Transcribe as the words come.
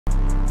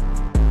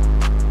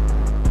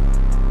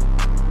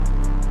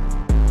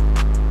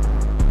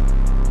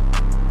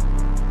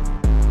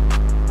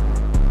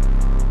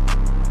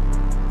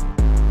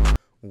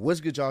What's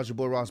good, y'all? It's your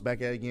boy Ross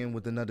back at it again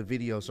with another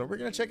video. So we're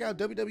gonna check out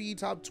WWE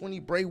Top 20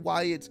 Bray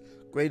Wyatt's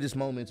greatest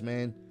moments,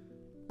 man.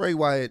 Bray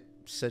Wyatt,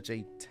 such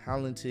a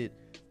talented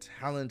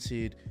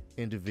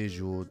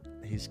individual.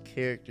 His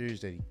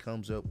characters that he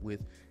comes up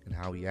with and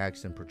how he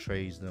acts and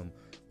portrays them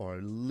are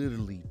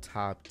literally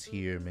top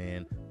tier,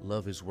 man.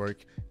 Love his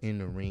work in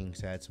the ring. He's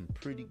had some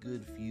pretty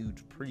good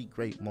feuds, pretty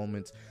great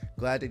moments.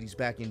 Glad that he's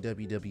back in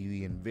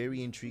WWE and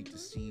very intrigued to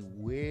see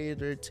where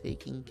they're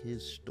taking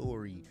his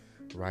story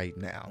right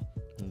now.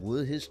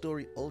 Will his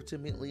story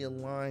ultimately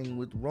align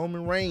with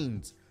Roman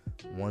Reigns?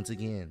 Once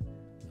again,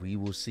 we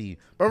will see.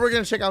 But we're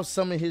going to check out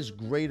some of his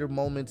greater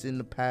moments in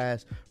the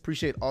past.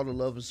 Appreciate all the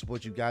love and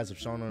support you guys have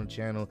shown on the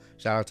channel.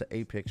 Shout out to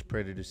Apex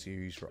Predator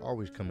series for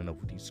always coming up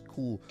with these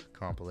cool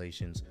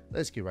compilations.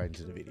 Let's get right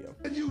into the video.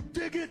 And you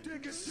dig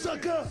it,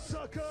 sucker!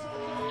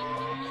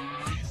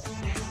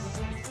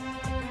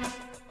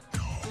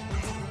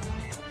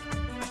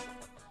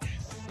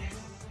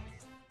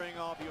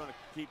 Off, you want to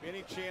keep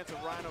any chance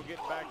of Rhino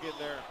getting back in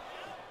there.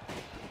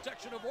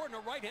 Protection of Orton, a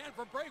right hand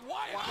from Bray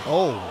Wyatt. Wow.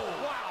 Oh.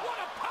 Wow. What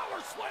a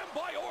power slam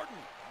by Orton.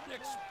 An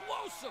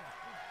explosive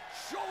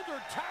shoulder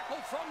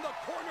tackle from the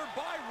corner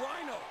by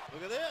Rhino.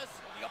 Look at this.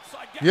 The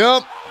upside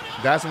down. Yep.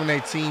 That's when they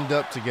teamed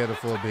up together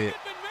for a bit.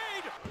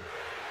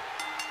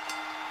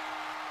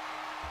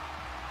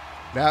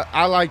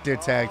 I like their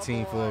tag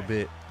team for a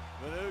bit.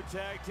 The new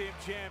tag team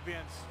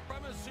champions.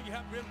 Supremacy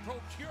have been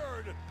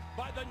procured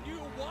by the new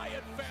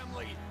Wyatt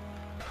family.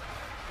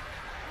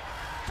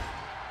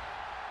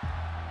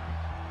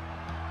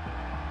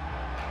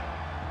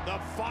 The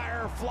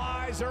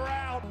fireflies are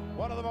out.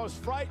 One of the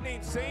most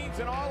frightening scenes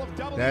in all of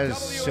WWE. That is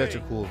such a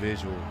cool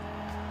visual.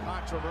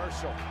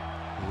 Controversial.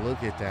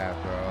 Look at that,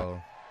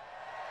 bro.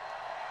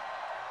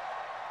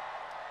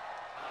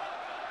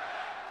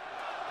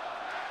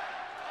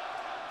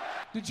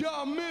 Did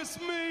y'all miss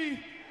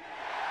me?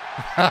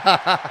 Air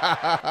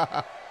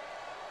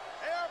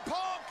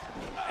Punk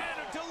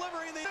and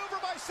delivering the maneuver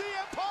by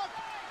CM Punk.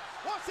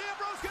 What's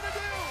Ambrose gonna do?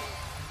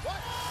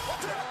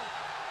 What's that?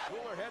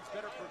 Cooler heads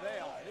better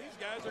prevail. These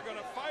guys are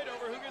gonna fight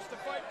over who gets to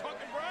fight Punk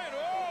and Bryan.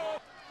 Oh,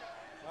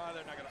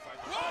 they're not gonna fight.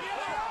 Oh,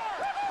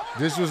 yeah,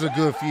 This was a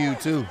good feud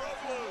too.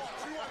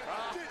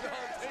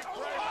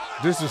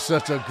 This is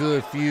such a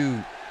good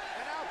feud.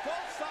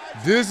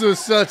 This is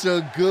such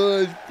a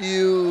good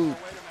feud.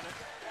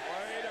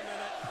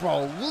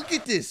 Bro, look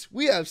at this.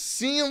 We have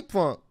CM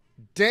Punk,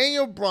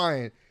 Daniel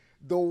Bryan,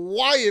 the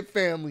Wyatt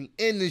family,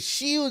 and the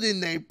Shield in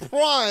their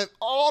prime,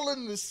 all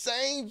in the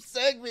same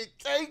segment.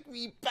 Take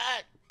me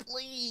back,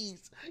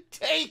 please.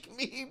 Take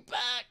me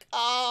back.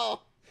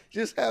 Oh,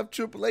 just have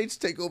Triple H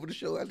take over the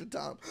show at the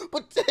time.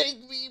 But take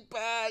me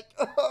back.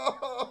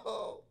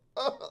 Oh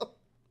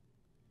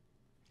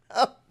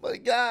my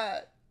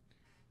God.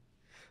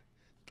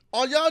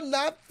 Are y'all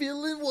not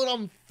feeling what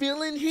I'm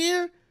feeling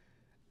here?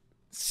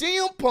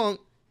 CM Punk,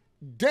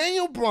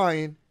 Daniel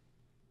Bryan,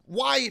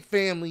 Wyatt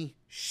family,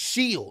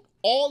 Shield,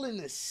 all in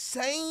the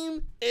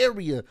same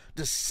area,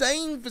 the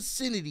same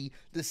vicinity,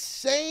 the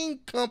same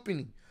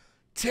company.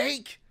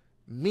 Take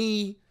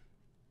me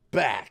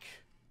back.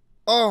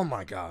 Oh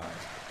my God.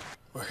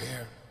 We're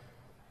here.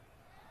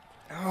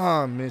 Oh,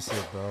 I miss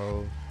it,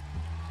 bro.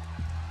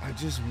 I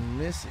just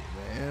miss it,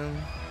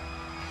 man.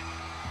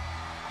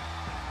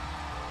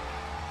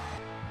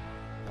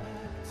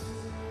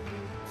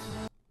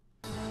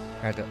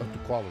 Had to up the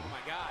quality. Oh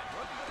my God.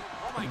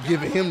 Oh my God.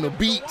 Giving him the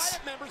beats.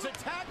 Wyatt members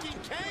attacking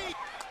Kane.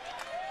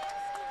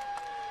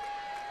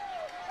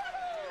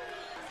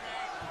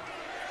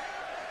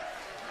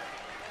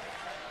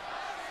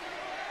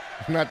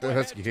 Not the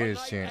Husky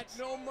Harris chance. At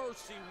No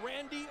Mercy,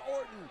 Randy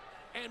Orton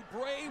and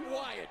Bray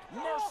Wyatt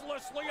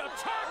mercilessly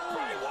attack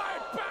Bray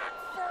Wyatt back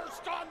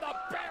first on the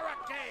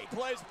barricade.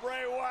 Place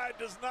Bray Wyatt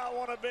does not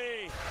want to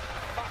be.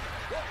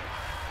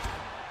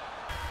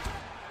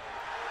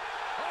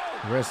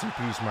 Rest in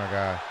peace, my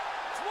guy.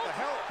 The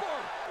hell?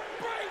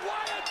 Bray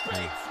Wyatt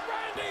beats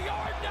Randy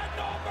Orton at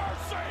No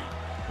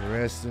Mercy.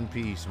 Rest in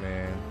peace,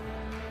 man.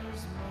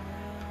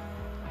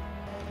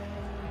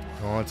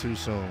 Gone too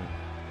soon.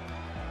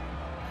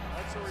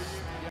 That's a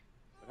reunion.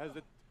 Has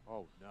it?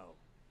 Oh no.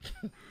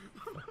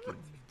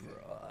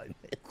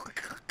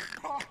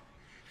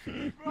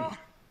 Bro,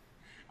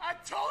 I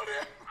told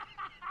him.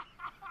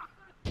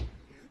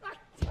 I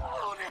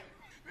told him.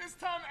 This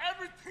time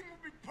everything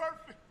will be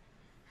perfect.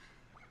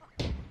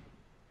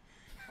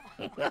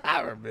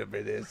 I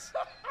remember this.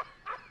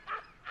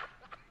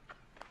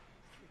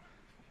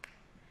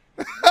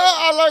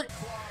 I like,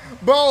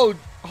 bro,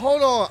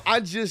 hold on. I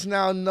just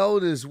now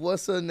noticed,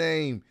 what's her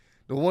name?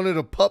 The one of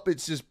the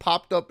puppets just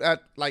popped up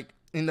at, like,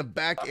 in the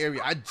back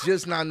area. I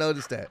just now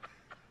noticed that.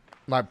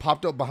 Like,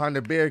 popped up behind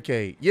the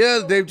barricade.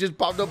 Yeah, they've just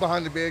popped up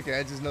behind the barricade.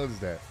 I just noticed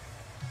that.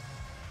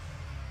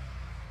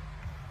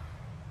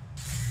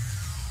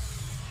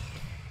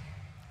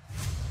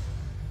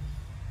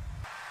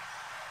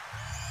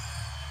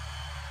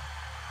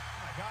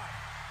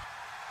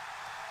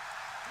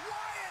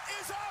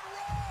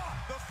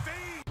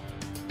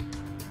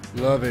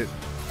 Love it.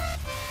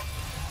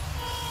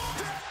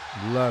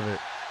 Love it.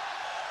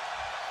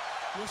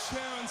 We're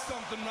sharing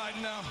something right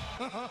now.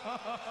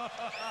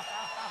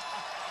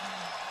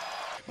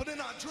 But in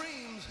our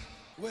dreams,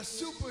 we're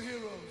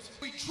superheroes.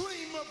 We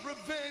dream of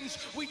revenge.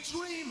 We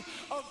dream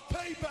of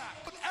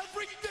payback. But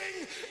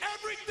everything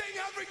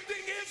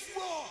is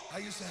wrong. I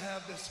used to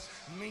have this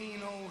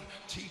mean old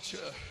teacher.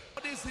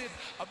 What is it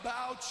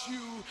about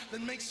you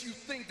that makes you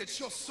think that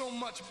you're so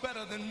much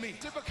better than me?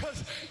 Is it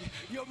because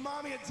your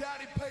mommy and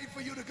daddy paid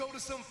for you to go to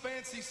some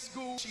fancy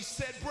school? She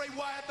said, Bray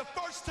Wyatt, the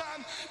first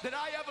time that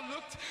I ever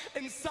looked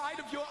inside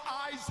of your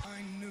eyes,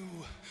 I knew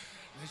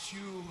that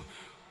you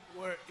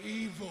were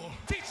evil.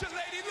 Teacher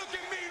lady, look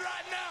at me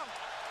right now.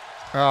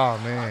 Oh,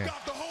 man. I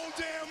got the whole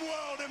damn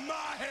world in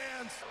my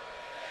hands.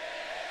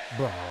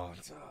 Bro,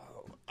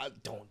 I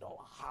don't know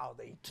how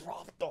they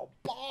dropped the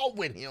ball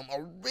with him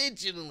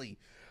originally.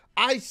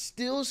 I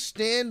still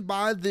stand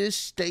by this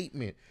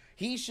statement.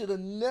 He should have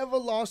never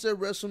lost at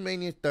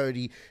WrestleMania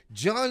 30.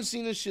 John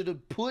Cena should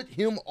have put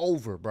him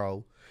over,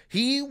 bro.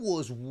 He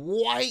was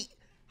white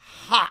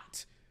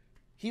hot.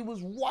 He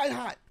was white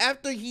hot.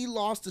 After he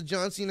lost to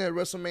John Cena at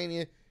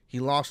WrestleMania, he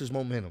lost his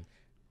momentum.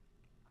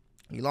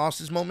 He lost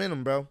his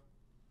momentum, bro.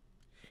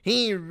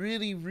 He ain't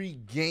really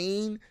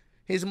regained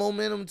his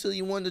momentum until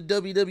he won the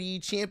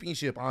WWE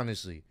Championship,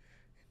 honestly.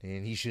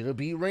 And he should have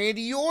beat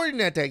Randy Orton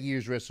at that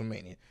year's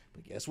WrestleMania.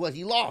 But guess what?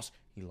 He lost.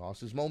 He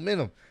lost his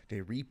momentum. They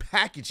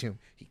repackage him.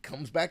 He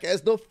comes back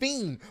as The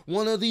Fiend,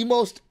 one of the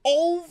most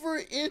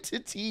over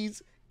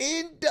entities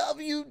in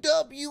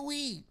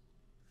WWE.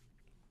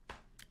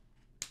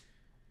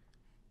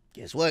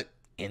 Guess what?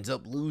 Ends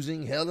up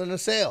losing Hell in a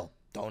Cell.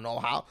 Don't know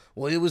how.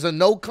 Well, it was a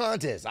no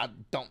contest.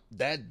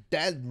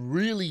 That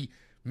really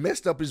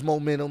messed up his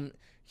momentum.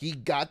 He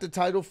got the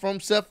title from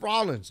Seth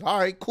Rollins. All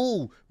right,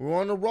 cool. We're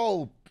on the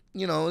roll.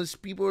 You know,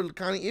 people are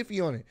kind of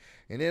iffy on it.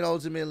 And then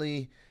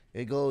ultimately,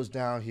 it goes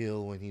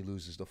downhill when he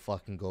loses to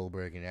fucking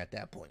Goldberg. And at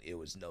that point, it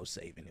was no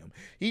saving him.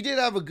 He did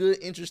have a good,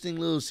 interesting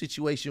little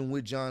situation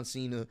with John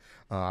Cena.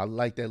 I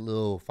like that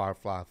little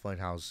Firefly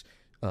Funhouse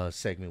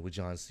segment with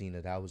John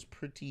Cena. That was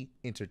pretty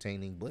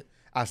entertaining. But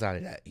outside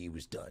of that, he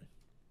was done.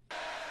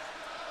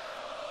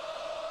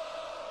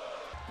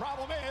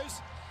 Problem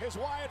is, his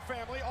Wyatt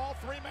family, all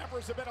three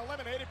members have been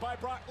eliminated by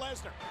Brock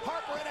Lesnar.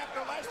 Harper in after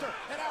Lesnar,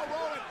 and now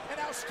Rowan, and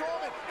now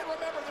Strowman. And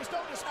remember, there's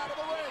no just out of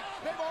the ring.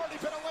 They've already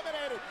been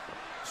eliminated.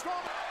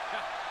 Strowman.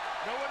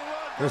 No one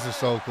run. This is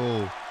so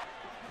cool.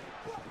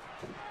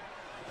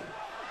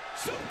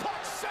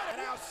 Suplex set.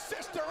 And now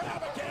Sister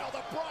Abigail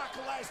to Brock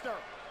Lesnar.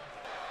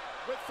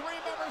 With three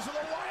members of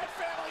the Wyatt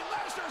family,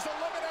 Lesnar's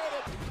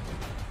eliminated.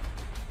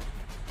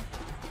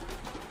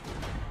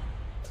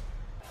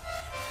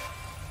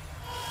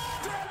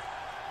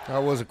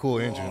 That was a cool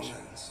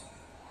entrance.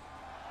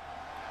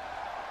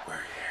 We're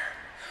here.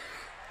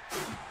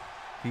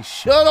 He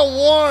should have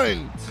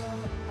won.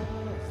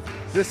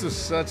 This was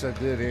such a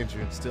good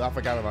entrance, too. I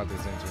forgot about this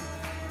entrance.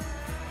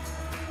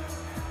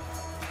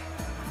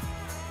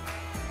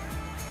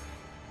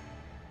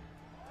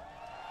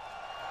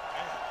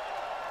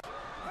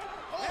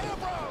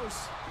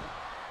 Ambrose.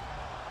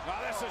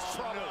 Now this is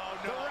trouble.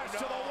 The rest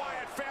of the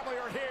Wyatt family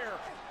are here.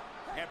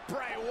 And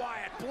Bray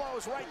Wyatt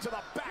blows right to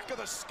the back of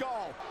the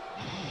skull.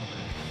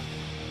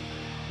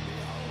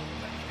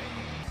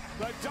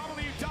 The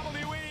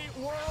WWE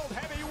World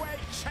Heavyweight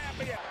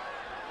Champion.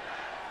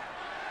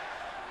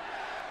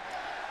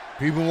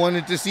 People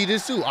wanted to see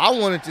this too. I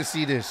wanted to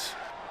see this.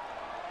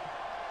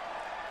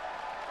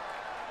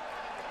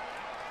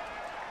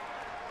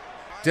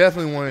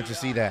 Definitely wanted to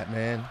see that,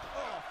 man.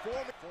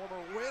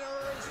 Former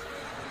winners.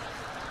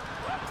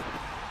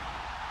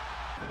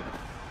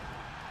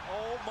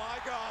 Oh my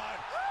God.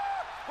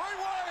 Bray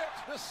Wyatt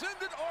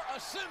descended or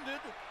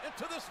ascended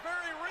into this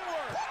very ring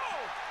work.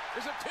 Whoa!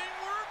 Is it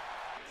teamwork?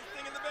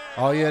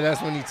 Oh yeah,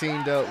 that's when he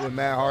teamed up with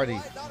Matt Hardy.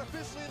 Not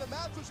officially in the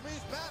match, which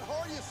means Matt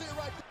Hardy is sitting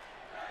right there.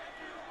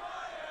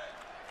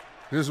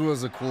 This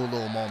was a cool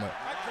little moment.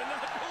 I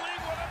cannot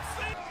believe what I'm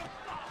seeing.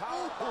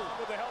 Powerful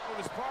with the help of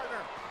his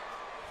partner.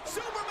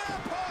 Superman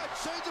punch.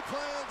 Change of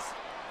plans.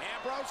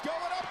 Ambrose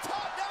going up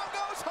top. Down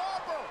goes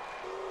Harper.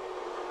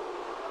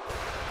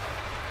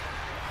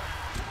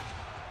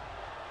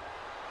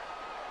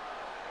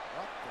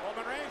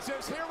 Roman Reigns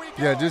says, here we go.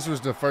 Yeah, this was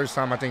the first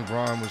time I think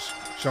Braun was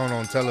shown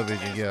on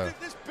television. Yeah.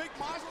 This big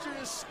monster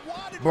is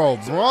squatted. Bro,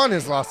 Braun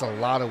has lost a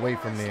lot of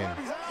weight from then.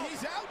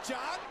 He's out,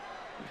 John.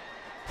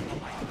 Oh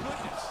my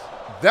goodness.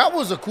 That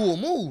was a cool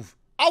move.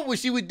 I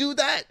wish he would do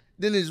that.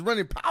 Then his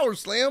running power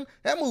slam.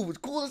 That move was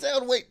cool as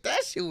hell. Wait,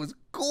 that shit was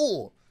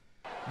cool.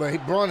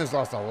 But Braun has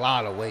lost a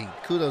lot of weight.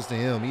 Kudos to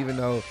him, even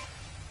though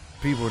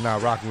people are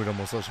not rocking with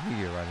him on social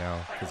media right now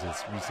because of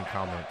his recent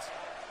comments.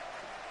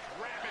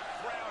 Rabid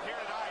crowd here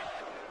tonight.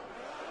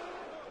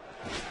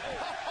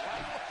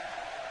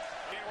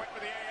 Can't wait for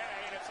the AA,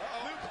 and it's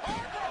Luke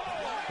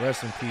Harper.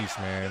 Rest in peace,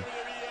 man.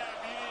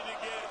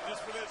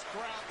 Just for this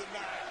crowd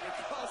tonight,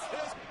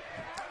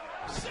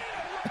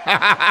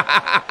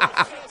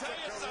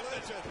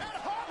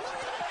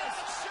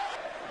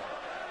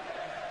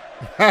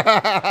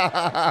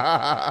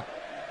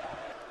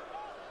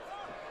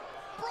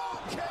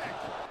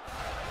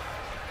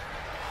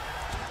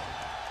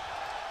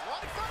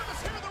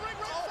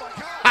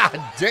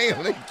 God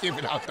damn, they give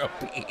it out the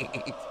beat. They're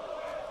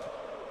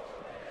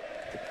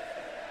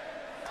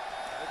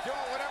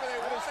doing whatever they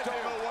want. I just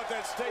don't know what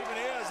that statement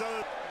is.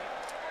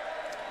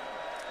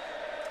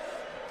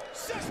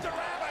 Sister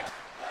Rabbit.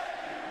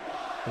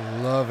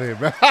 Love it,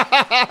 bro.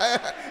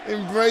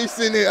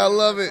 Embracing it. I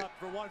love it.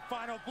 For one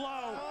final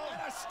blow.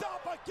 And a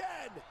stop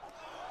again.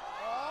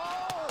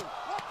 Oh,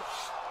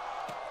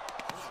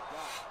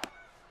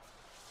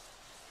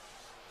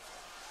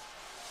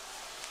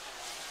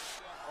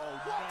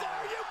 what the?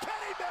 Are you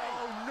kidding me?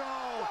 Oh, no.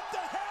 What the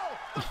hell?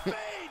 The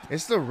feed.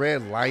 It's the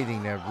red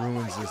lighting that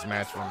ruins this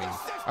match for me.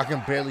 I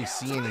can barely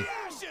see any.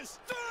 Ashes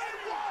and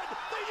won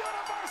the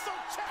Universal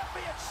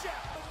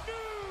Championship.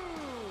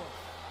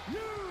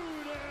 New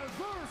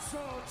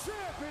Universal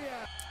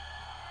Champion.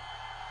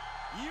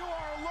 You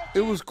are looking.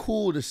 It was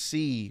cool to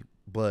see,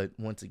 but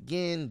once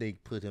again, they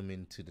put him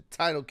into the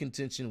title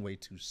contention way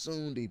too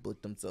soon. They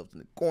put themselves in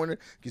the corner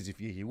because if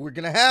you we're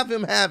gonna have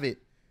him have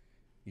it,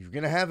 you're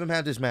gonna have him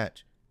have this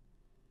match.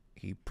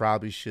 He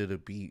probably should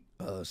have beat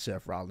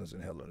Seth Rollins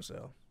in Hell in a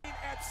Cell.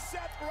 At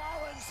Seth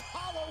Rollins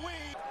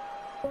Halloween.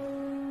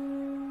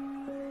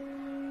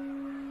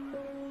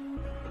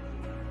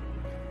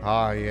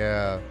 Ah,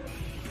 yeah.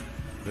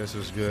 This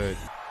was good.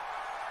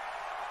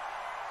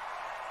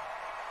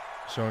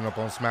 Showing up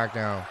on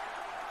SmackDown.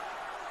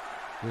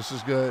 This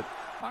is good.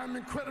 I'm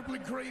incredibly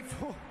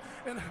grateful,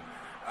 and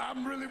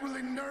I'm really,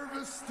 really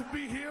nervous to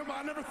be here, but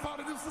I never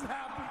thought of this would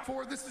happen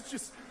before. This is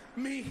just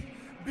me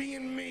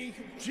being me,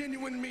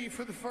 genuine me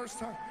for the first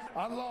time.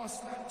 I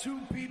lost two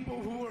people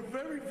who were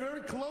very, very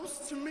close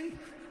to me.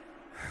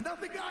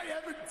 Nothing I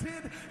ever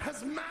did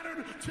has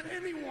mattered to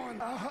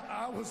anyone.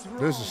 I was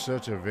wrong. This is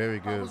such a very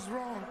I good, was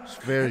wrong.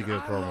 very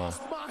good I promo.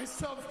 lost my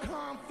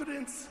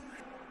self-confidence.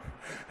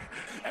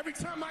 Every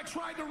time I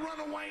tried to run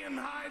away and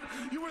hide,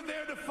 you were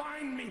there to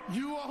find me.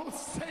 You all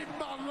saved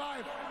my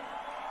life.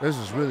 This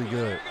is really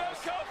good. Here goes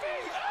Kofi.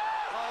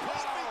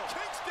 Kofi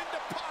Kingston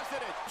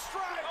deposited.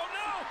 Strike. Oh,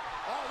 no.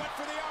 Oh, went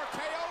for the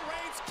RKO.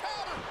 Reigns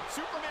counter.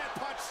 Superman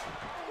punch.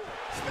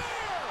 Spear.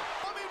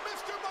 I mean,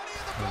 Mr. Money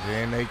in the And Bank.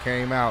 then they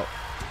came out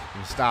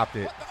and stopped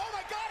it. Oh,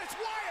 my God, it's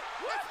Wyatt.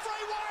 It's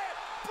Bray Wyatt.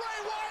 Bray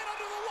Wyatt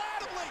under the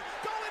ladder.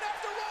 Going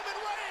after Roman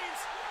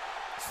Reigns.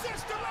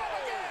 Sister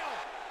Abigail.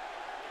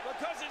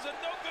 Because he's a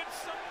no good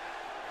son.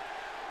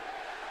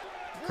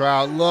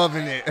 Crowd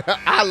loving it.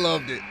 I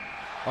loved it.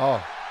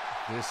 Oh,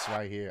 this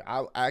right here.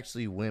 I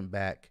actually went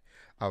back,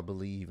 I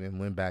believe, and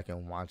went back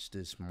and watched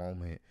this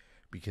moment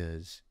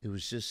because it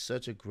was just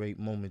such a great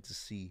moment to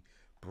see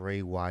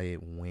Bray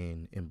Wyatt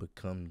win and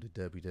become the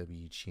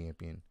WWE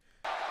champion.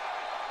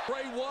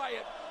 Bray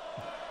Wyatt.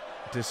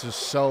 This is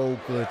so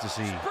good to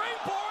see.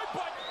 Springboard,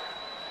 but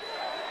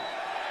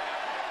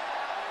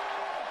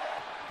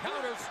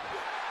counters.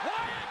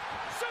 Wyatt,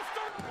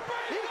 sister,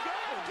 Bray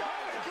Wyatt.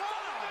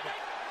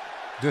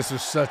 This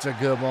is such a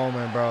good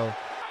moment, bro.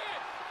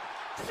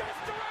 Sister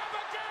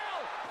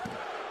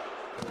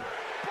Abigail.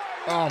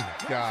 Oh,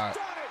 my God.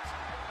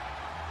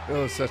 It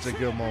was such a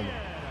good moment.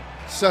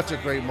 Such a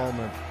great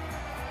moment.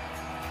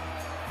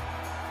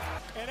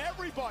 And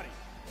everybody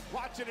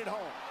watching at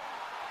home.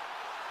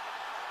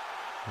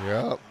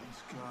 Yep.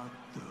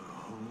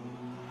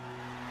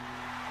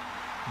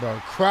 The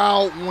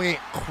crowd went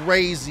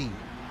crazy.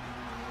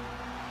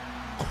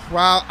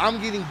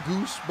 I'm getting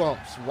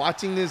goosebumps.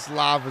 Watching this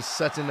live is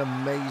such an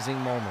amazing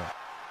moment.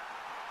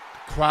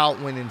 The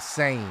crowd went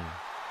insane.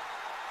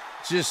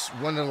 Just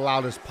one of the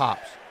loudest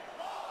pops.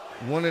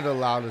 One of the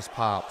loudest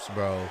pops,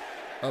 bro,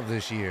 of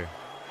this year.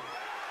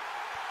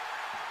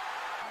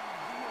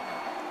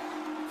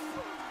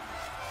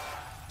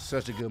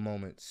 Such a good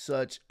moment.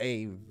 Such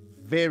a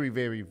very,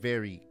 very,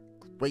 very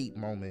great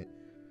moment.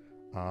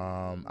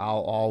 I'll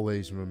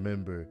always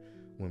remember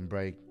when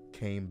Bray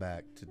came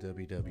back to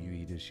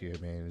WWE this year,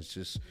 man. It's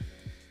just,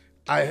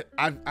 I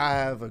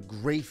have a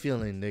great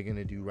feeling they're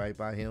gonna do right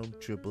by him.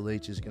 Triple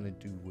H is gonna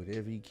do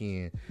whatever he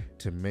can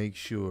to make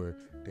sure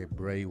that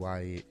Bray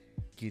Wyatt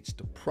gets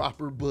the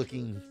proper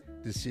booking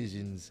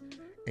decisions,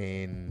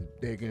 and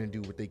they're gonna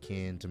do what they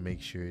can to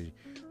make sure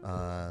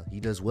he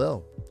does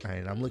well.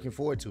 And I'm looking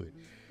forward to it.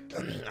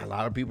 A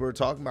lot of people are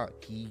talking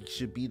about he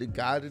should be the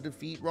guy to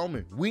defeat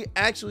Roman. We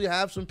actually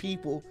have some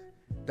people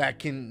that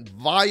can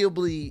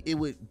viably, it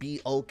would be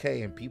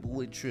okay and people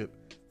would trip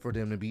for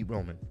them to beat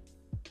Roman.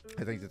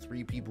 I think the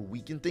three people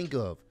we can think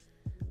of,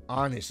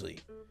 honestly,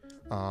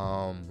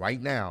 right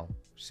now,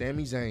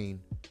 Sami Zayn,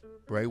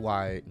 Bray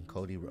Wyatt, and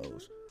Cody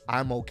Rhodes.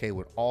 I'm okay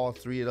with all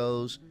three of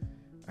those.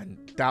 I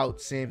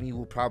doubt Sami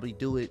will probably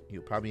do it.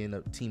 He'll probably end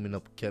up teaming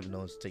up with Kevin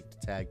Owens to take the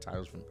tag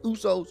titles from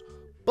Usos.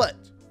 But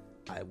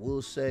I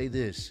will say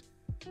this,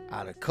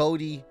 out of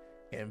Cody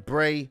and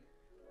Bray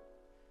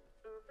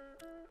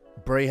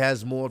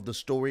has more of the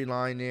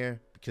storyline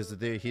there because of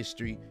their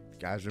history. If you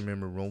guys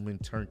remember, Roman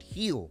turned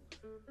heel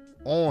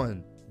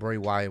on Bray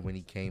Wyatt when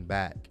he came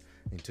back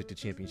and took the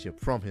championship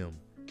from him.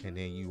 And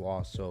then you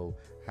also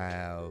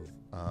have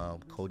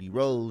Cody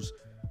Rhodes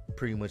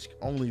pretty much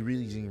only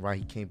reason why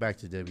he came back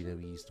to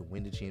WWE is to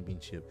win the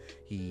championship.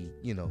 He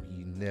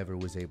never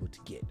was able to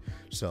get.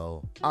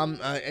 So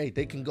hey,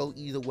 they can go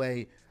either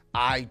way.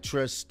 I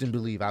trust and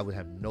believe I would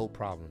have no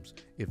problems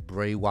if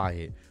Bray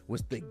Wyatt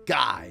was the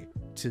guy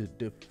to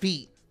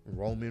defeat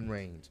Roman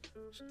Reigns.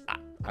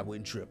 I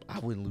wouldn't trip. I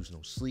wouldn't lose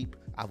no sleep.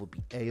 I would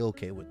be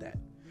A-okay with that.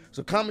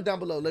 So comment down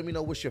below. Let me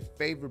know what's your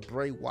favorite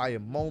Bray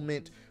Wyatt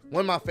moment.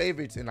 One of my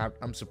favorites, and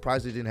I'm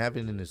surprised they didn't have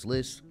it in this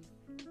list,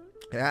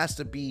 it has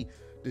to be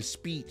the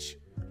speech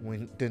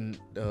when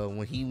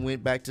he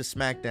went back to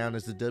SmackDown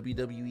as the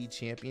WWE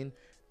champion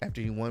after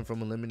he won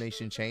from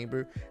Elimination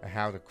Chamber, and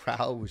how the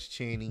crowd was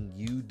chanting,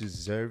 "You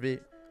deserve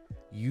it.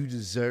 You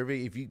deserve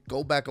it." If you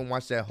go back and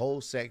watch that whole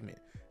segment,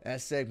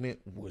 that segment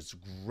was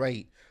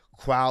great.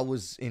 Crowd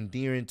was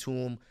endearing to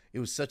him. It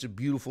was such a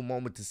beautiful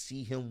moment to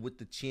see him with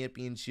the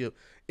championship.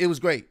 It was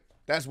great.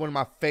 That's one of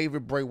my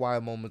favorite Bray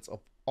Wyatt moments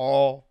of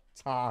all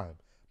time,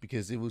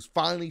 because it was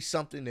finally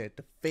something that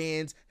the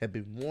fans have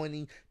been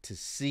wanting to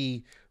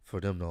see,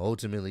 for them to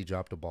ultimately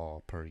drop the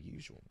ball per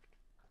usual.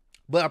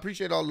 But I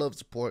appreciate all love,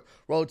 support.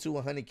 Road to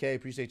 100K.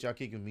 Appreciate y'all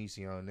kicking me.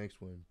 See y'all on the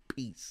next one.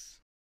 Peace.